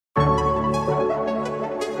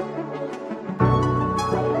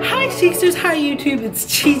Chicsters, hi YouTube,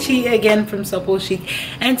 it's Chi again from Supple Chic,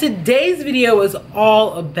 and today's video is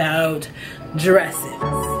all about dresses.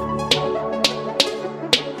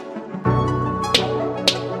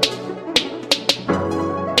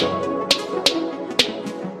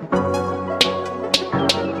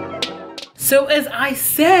 So as I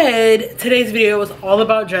said, today's video is all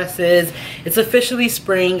about dresses. It's officially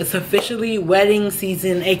spring, it's officially wedding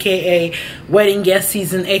season, aka wedding guest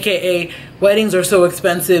season, aka weddings are so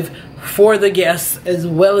expensive for the guests as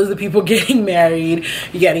well as the people getting married.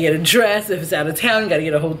 You gotta get a dress if it's out of town, you gotta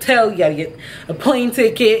get a hotel, you gotta get a plane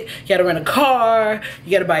ticket, you gotta rent a car,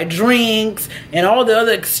 you gotta buy drinks, and all the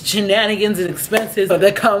other shenanigans and expenses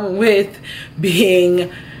that come with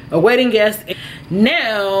being a wedding guest.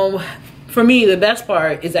 Now, for me, the best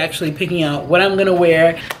part is actually picking out what I'm gonna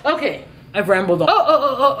wear. Okay, I've rambled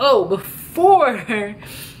on. Before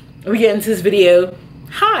we get into this video,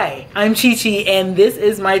 hi, I'm Chi and this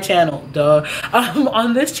is my channel, duh.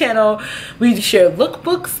 On this channel, we share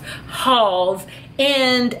lookbooks, hauls,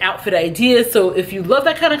 and outfit ideas. So if you love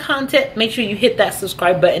that kind of content, make sure you hit that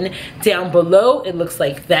subscribe button down below. It looks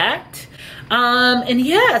like that. And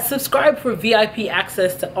yeah, subscribe for VIP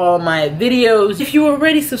access to all my videos. If you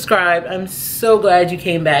already subscribed, I'm so glad you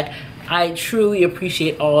came back. I truly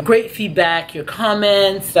appreciate all great feedback, your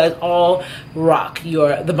comments. You guys all rock.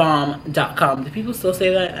 You're thebomb.com. Do people still say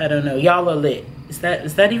that? I don't know. Y'all are lit. Is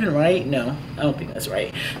that even right? No, I don't think that's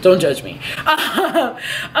right. Don't judge me.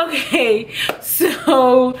 Okay,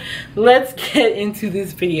 so let's get into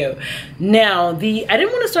this video. Now, I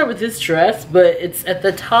didn't want to start with this dress, but it's at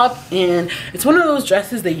the top, and it's one of those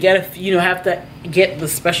dresses that you gotta, have to get the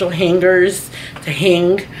special hangers to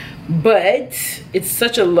hang. But it's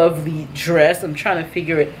such a lovely dress. I'm trying to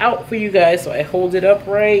figure it out for you guys, so I hold it up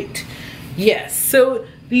right. Yes, so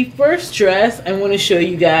the first dress I want to show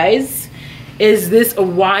you guys is this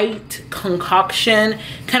white concoction.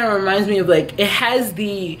 Kind of reminds me of, like, it has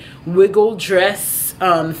the wiggle dress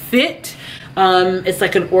fit. It's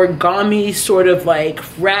like an origami sort of like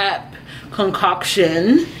wrap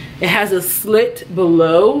concoction. It has a slit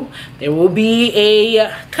below. There will be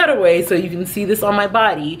a cutaway so you can see this on my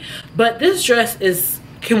body. But this dress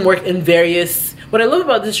can work in various. What I love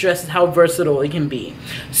about this dress is how versatile it can be.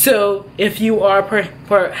 So if you are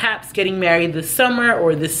perhaps getting married this summer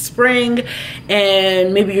or this spring,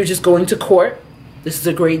 and maybe you're just going to court, this is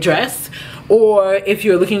a great dress. Or if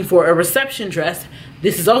you're looking for a reception dress,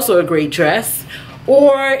 this is also a great dress.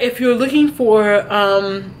 Or if you're looking for,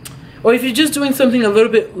 or if you're just doing something a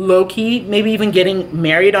little bit low-key, maybe even getting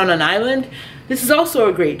married on an island, this is also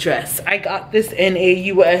a great dress. I got this in a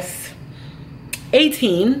US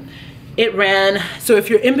 18. It ran, so if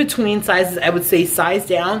you're in between sizes, I would say size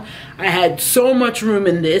down. I had so much room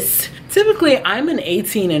in this. Typically, I'm an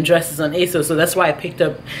 18 in dresses on Asos, so that's why I picked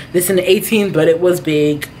up this in 18, but it was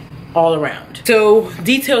big all around. So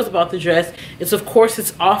details about the dress, it's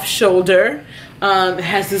off shoulder. It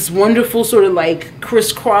has this wonderful sort of like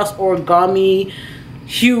crisscross origami,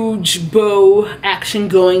 huge bow action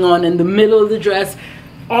going on in the middle of the dress.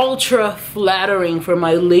 Ultra flattering for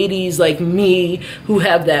my ladies like me who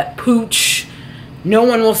have that pooch. No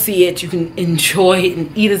one will see it. You can enjoy it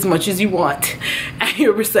and eat as much as you want at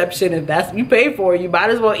your reception. If that's what you pay for, you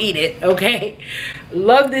might as well eat it, okay?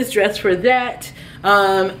 Love this dress for that.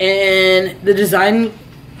 And the design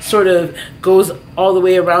sort of goes all the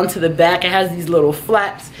way around to the back. It has these little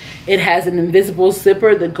flaps. It has an invisible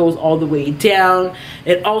zipper that goes all the way down.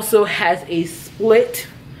 It also has a split,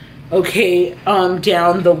 okay,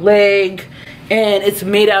 down the leg, and it's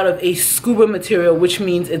made out of a scuba material, which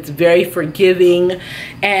means it's very forgiving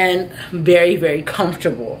and very, very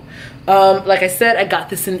comfortable. Like I said, I got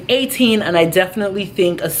this in 18, and I definitely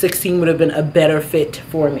think a 16 would have been a better fit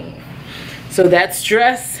for me. So that's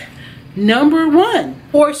dress number one.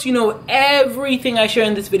 Of course, everything I share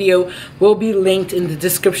in this video will be linked in the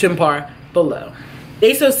description bar below. The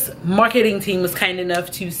Asos marketing team was kind enough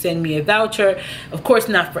to send me a voucher. Of course,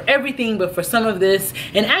 not for everything, but for some of this.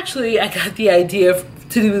 And actually, I got the idea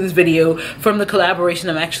to do this video from the collaboration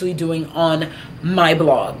I'm actually doing on my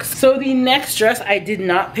blogs. So the next dress I did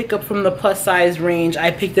not pick up from the plus size range. I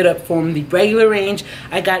picked it up from the regular range.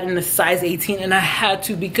 I got in a size 18, and I had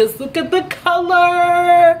to because look at the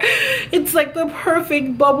color. It's like the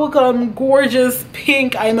perfect bubblegum, gorgeous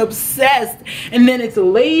pink. I'm obsessed. And then it's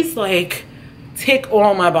lace, like, tick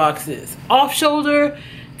all my boxes. Off shoulder,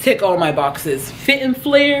 tick all my boxes. Fit and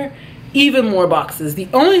flare, even more boxes. The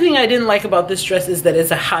only thing I didn't like about this dress is that it's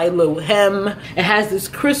a high-low hem. It has this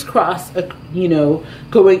crisscross,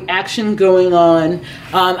 going action going on.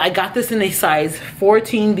 I got this in a size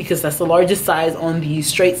 14 because that's the largest size on the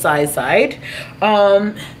straight size side.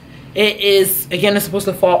 It is, again, it's supposed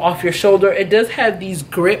to fall off your shoulder. It does have these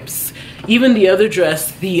grips. Even the other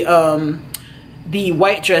dress, the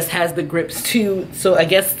white dress has the grips too, so I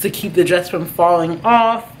guess to keep the dress from falling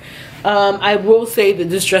off. I will say that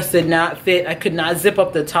this dress did not fit. I could not zip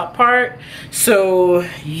up the top part. So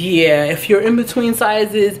yeah, if you're in between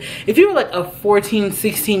sizes, if you were like a 14,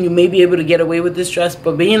 16, you may be able to get away with this dress,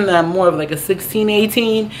 but being that I'm more of like a 16,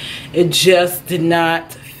 18, it just did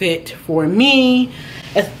not fit for me.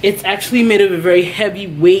 It's actually made of a very heavy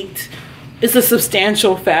weight. It's a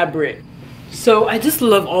substantial fabric. So I just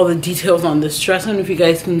love all the details on this dress. I don't know if you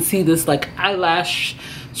guys can see this like eyelash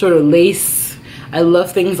sort of lace. I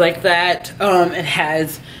love things like that. It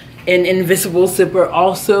has an invisible zipper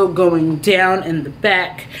also going down in the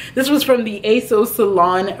back. This was from the Asos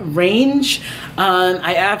Salon range.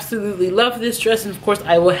 I absolutely love this dress, and of course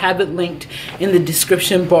I will have it linked in the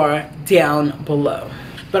description bar down below.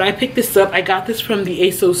 But I picked this up. I got this from the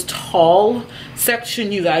Asos tall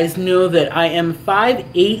section. You guys know that I am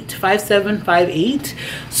 5'8", 5'7", 5'8".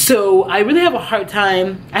 So I really have a hard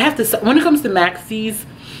time. I have to, when it comes to maxis,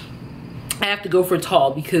 I have to go for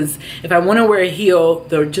tall, because if I want to wear a heel,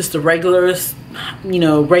 they're just the regular, you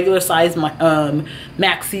know, regular size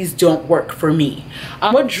maxis don't work for me.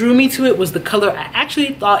 What drew me to it was the color. I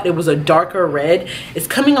actually thought it was a darker red. It's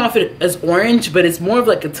coming off as orange, but it's more of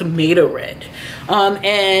like a tomato red.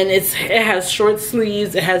 And it has short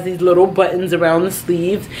sleeves. It has these little buttons around the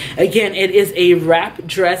sleeves. Again, it is a wrap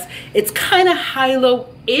dress. It's kind of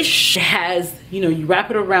high-low-ish. It has, you know, you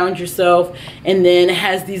wrap it around yourself, and then it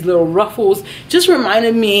has these little ruffles. Just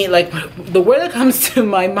reminded me, like, the word that comes to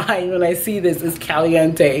my mind when I see this is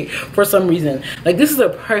caliente for some reason. Like, this is a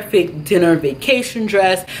perfect dinner vacation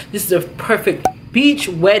dress. This is a perfect beach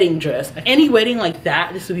wedding dress. Any wedding like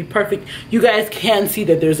that, this would be perfect. You guys can see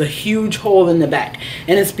that there's a huge hole in the back,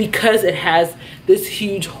 and it's because it has this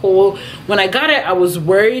huge hole. When I got it, I was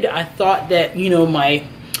worried. I thought that, you know, my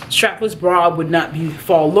strapless bra would not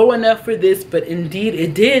fall low enough for this, but indeed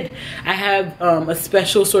it did. I have a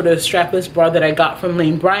special sort of strapless bra that I got from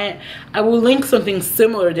Lane Bryant. I will link something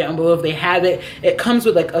similar down below if they have it. It comes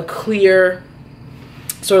with like a clear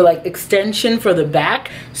sort of like extension for the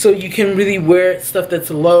back, so you can really wear stuff that's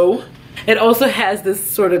low. It also has this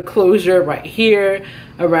sort of closure right here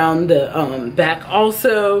around the back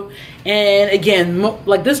also. And again,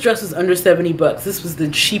 like, this dress was under 70 bucks. This was the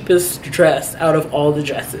cheapest dress out of all the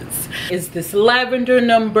dresses. It's this lavender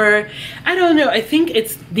number. I don't know, I think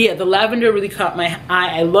it's, yeah, the lavender really caught my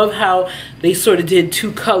eye. I love how they sort of did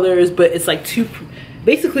two colors, but it's like two,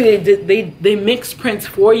 basically they mix prints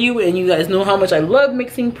for you, and you guys know how much I love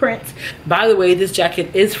mixing prints. By the way, this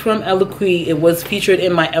jacket is from ELOQUII. It was featured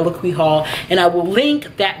in my ELOQUII haul, and I will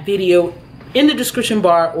link that video in the description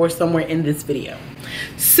bar or somewhere in this video.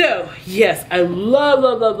 So yes, I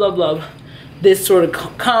love this sort of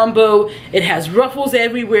combo. It has ruffles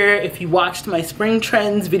everywhere. If you watched my spring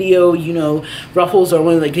trends video, you know ruffles are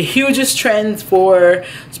one of like the hugest trends for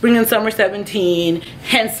spring and summer 17,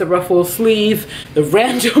 hence the ruffle sleeve, the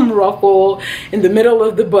random ruffle in the middle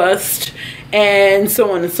of the bust, and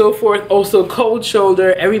so on and so forth. Also cold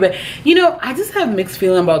shoulder. Everybody, you know, I just have mixed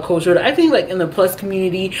feeling about cold shoulder. I think like in the plus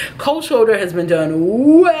community, cold shoulder has been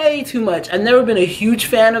done way too much. I've never been a huge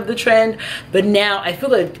fan of the trend, but now I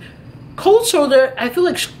feel like cold shoulder, I feel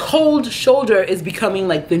like cold shoulder is becoming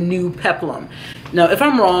like the new peplum. Now, if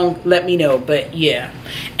I'm wrong, let me know, but yeah.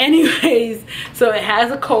 Anyways, so it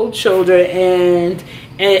has a cold shoulder and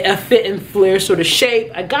a fit and flare sort of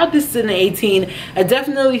shape. I got this in an 18. I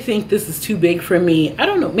definitely think this is too big for me. I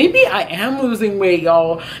don't know, maybe I am losing weight,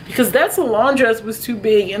 y'all, because that salon dress was too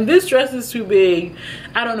big and this dress is too big.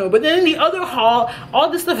 I don't know, but then in the other haul,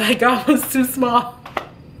 all the stuff I got was too small.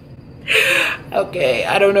 Okay,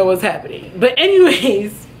 I don't know what's happening, but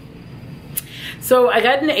anyways, so I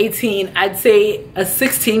got an 18. I'd say a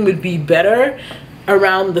 16 would be better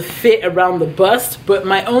around the fit, around the bust, but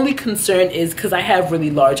my only concern is because I have really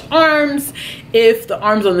large arms, if the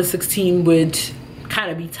arms on the 16 would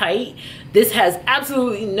kind of be tight. This has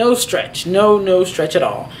absolutely no stretch, no stretch at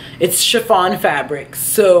all. It's chiffon fabric,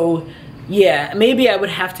 so yeah, maybe I would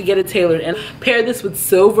have to get it tailored and pair this with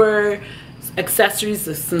silver accessories,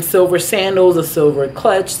 some silver sandals, a silver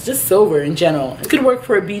clutch, just silver in general. This could work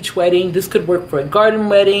for a beach wedding. This could work for a garden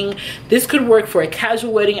wedding. This could work for a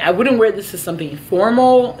casual wedding. I wouldn't wear this as something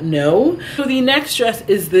formal, no. So the next dress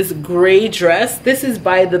is this gray dress. This is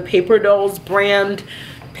by the Paper Dolls brand.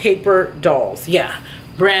 Paper Dolls, yeah,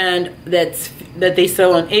 brand that they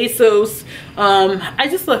sell on Asos. I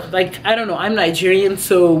just look like, I don't know, I'm Nigerian,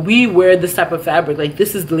 so we wear this type of fabric. Like,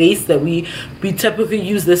 this is lace that we typically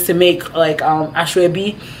use this to make like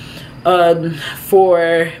ashwebi,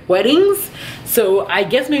 for weddings. So I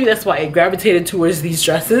guess maybe that's why I gravitated towards these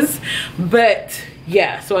dresses. But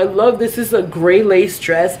yeah, so I love this. This is a gray lace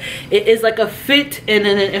dress. It is like a fit and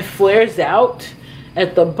then it flares out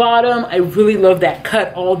at the bottom. I really love that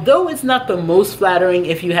cut, although it's not the most flattering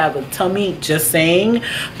if you have a tummy, just saying,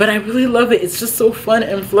 but I really love it. It's just so fun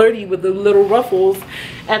and flirty with the little ruffles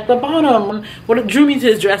at the bottom. What drew me to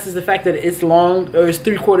this dress is the fact that it's long, or it's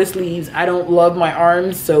 3/4 sleeves. I don't love my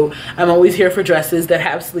arms, so I'm always here for dresses that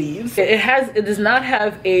have sleeves. It does not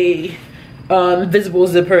have a visible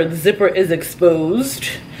zipper. The zipper is exposed.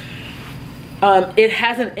 It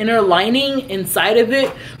has an inner lining inside of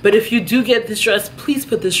it, but if you do get this dress, please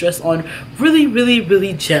put this dress on really, really,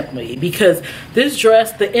 really gently, because this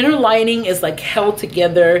dress, the inner lining is like held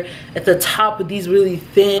together at the top with these really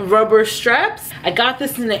thin rubber straps. I got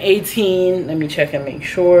this in an 18. Let me check and make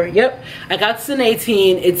sure. Yep, I got this in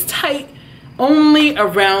 18. It's tight only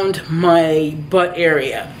around my butt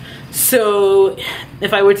area. So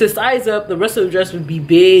if I were to size up, the rest of the dress would be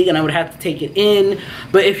big and I would have to take it in.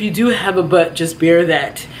 But if you do have a butt, just bear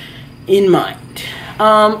that in mind.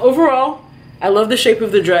 Overall, I love the shape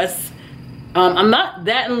of the dress. I'm not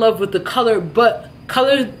that in love with the color, but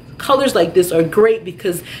colors like this are great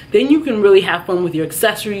because then you can really have fun with your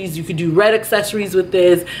accessories. You could do red accessories with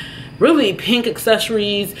this, really pink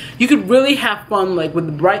accessories. You could really have fun like with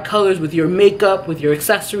the bright colors, with your makeup, with your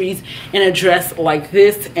accessories in a dress like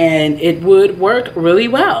this, and it would work really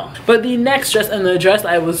well. But the next dress, and the dress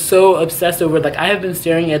I was so obsessed over, like I have been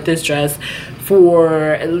staring at this dress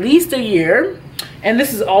for at least a year. And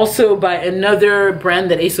this is also by another brand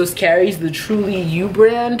that Asos carries, the Truly You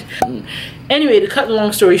brand. Anyway, to cut the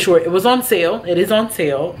long story short, it was on sale. It is on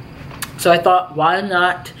sale. So I thought, why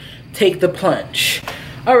not take the plunge?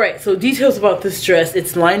 All right, so details about this dress.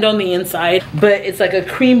 It's lined on the inside, but it's like a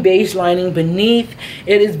cream beige lining beneath.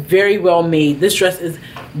 It is very well made. This dress is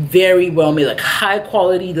very well made, like high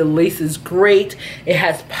quality. The lace is great. It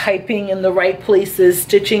has piping in the right places,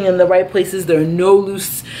 stitching in the right places. There are no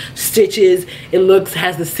loose stitches. It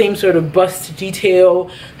has the same sort of bust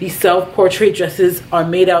detail. These self-portrait dresses are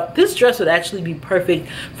made out. This dress would actually be perfect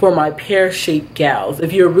for my pear-shaped gals.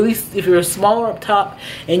 If you're smaller up top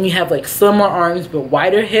and you have like slimmer arms but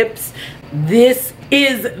wider hips, this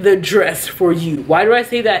is the dress for you. Why do I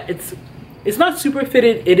say that? It's not super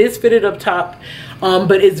fitted. It is fitted up top,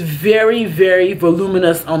 but it's very, very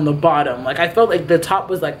voluminous on the bottom. Like I felt like the top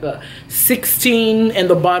was like a 16 and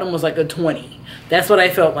the bottom was like a 20. That's what I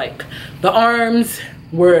felt like. The arms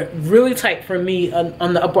were really tight for me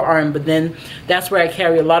on the upper arm, but then that's where I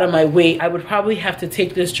carry a lot of my weight. I would probably have to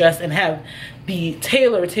take this dress and have the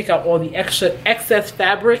tailor take out all the excess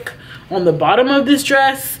fabric on the bottom of this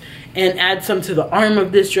dress and add some to the arm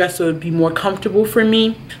of this dress so it'd be more comfortable for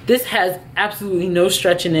me. This has absolutely no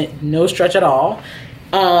stretch in it, no stretch at all.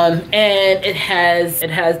 And it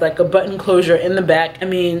has like a button closure in the back. I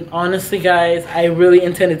mean, honestly guys, I really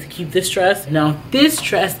intended to keep this dress. Now this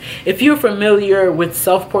dress, if you're familiar with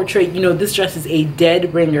self-portrait, you know this dress is a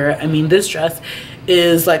dead ringer. I mean, this dress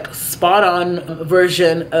is like spot on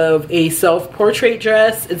version of a self-portrait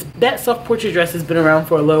dress. That self-portrait dress has been around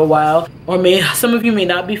for a little while, or some of you may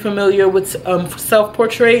not be familiar with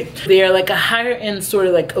self-portrait. They are like a higher end sort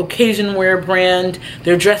of like occasion wear brand.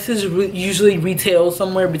 Their dresses usually retail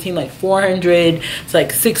somewhere between like 400 to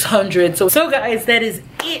like 600. So guys, that is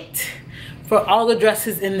it for all the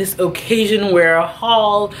dresses in this occasion wear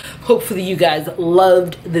haul. Hopefully you guys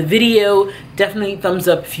loved the video. Definitely thumbs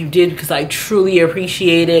up if you did, because I truly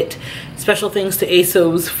appreciate it. Special thanks to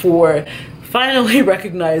Asos for finally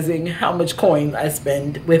recognizing how much coin I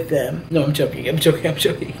spend with them. No, I'm joking, I'm joking, I'm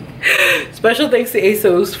joking. Special thanks to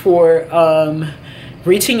Asos for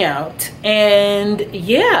reaching out. And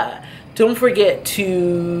yeah, don't forget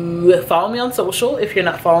to follow me on social if you're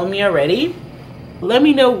not following me already. Let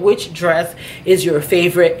me know which dress is your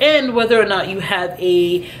favorite and whether or not you have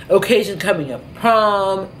a occasion coming up,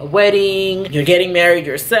 prom, a wedding, you're getting married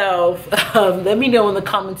yourself. Let me know in the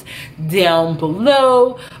comments down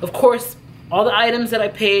below. Of course, all the items that I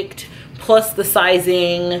picked, plus the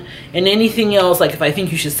sizing and anything else, like if I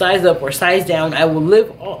think you should size up or size down, I will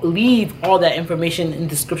leave all that information in the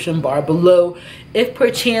description bar below. If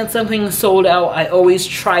perchance something is sold out, I always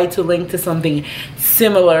try to link to something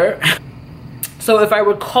similar. So if I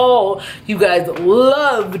recall, you guys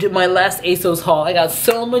loved my last Asos haul. I got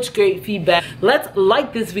so much great feedback. Let's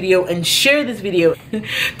like this video and share this video.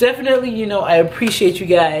 Definitely, you know, I appreciate you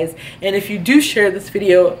guys. And if you do share this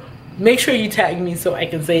video, make sure you tag me so I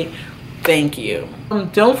can say thank you.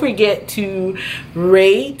 Don't forget to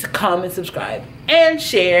rate, comment, subscribe, and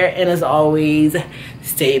share. And as always,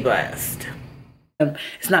 stay blessed.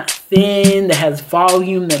 It's not thin, that has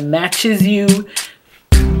volume, that matches you.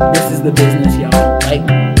 This is the business, y'all. Like,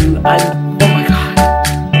 oh my God.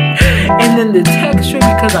 And then the texture,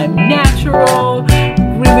 because I'm natural,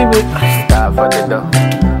 really,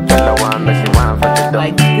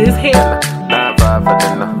 like this hair.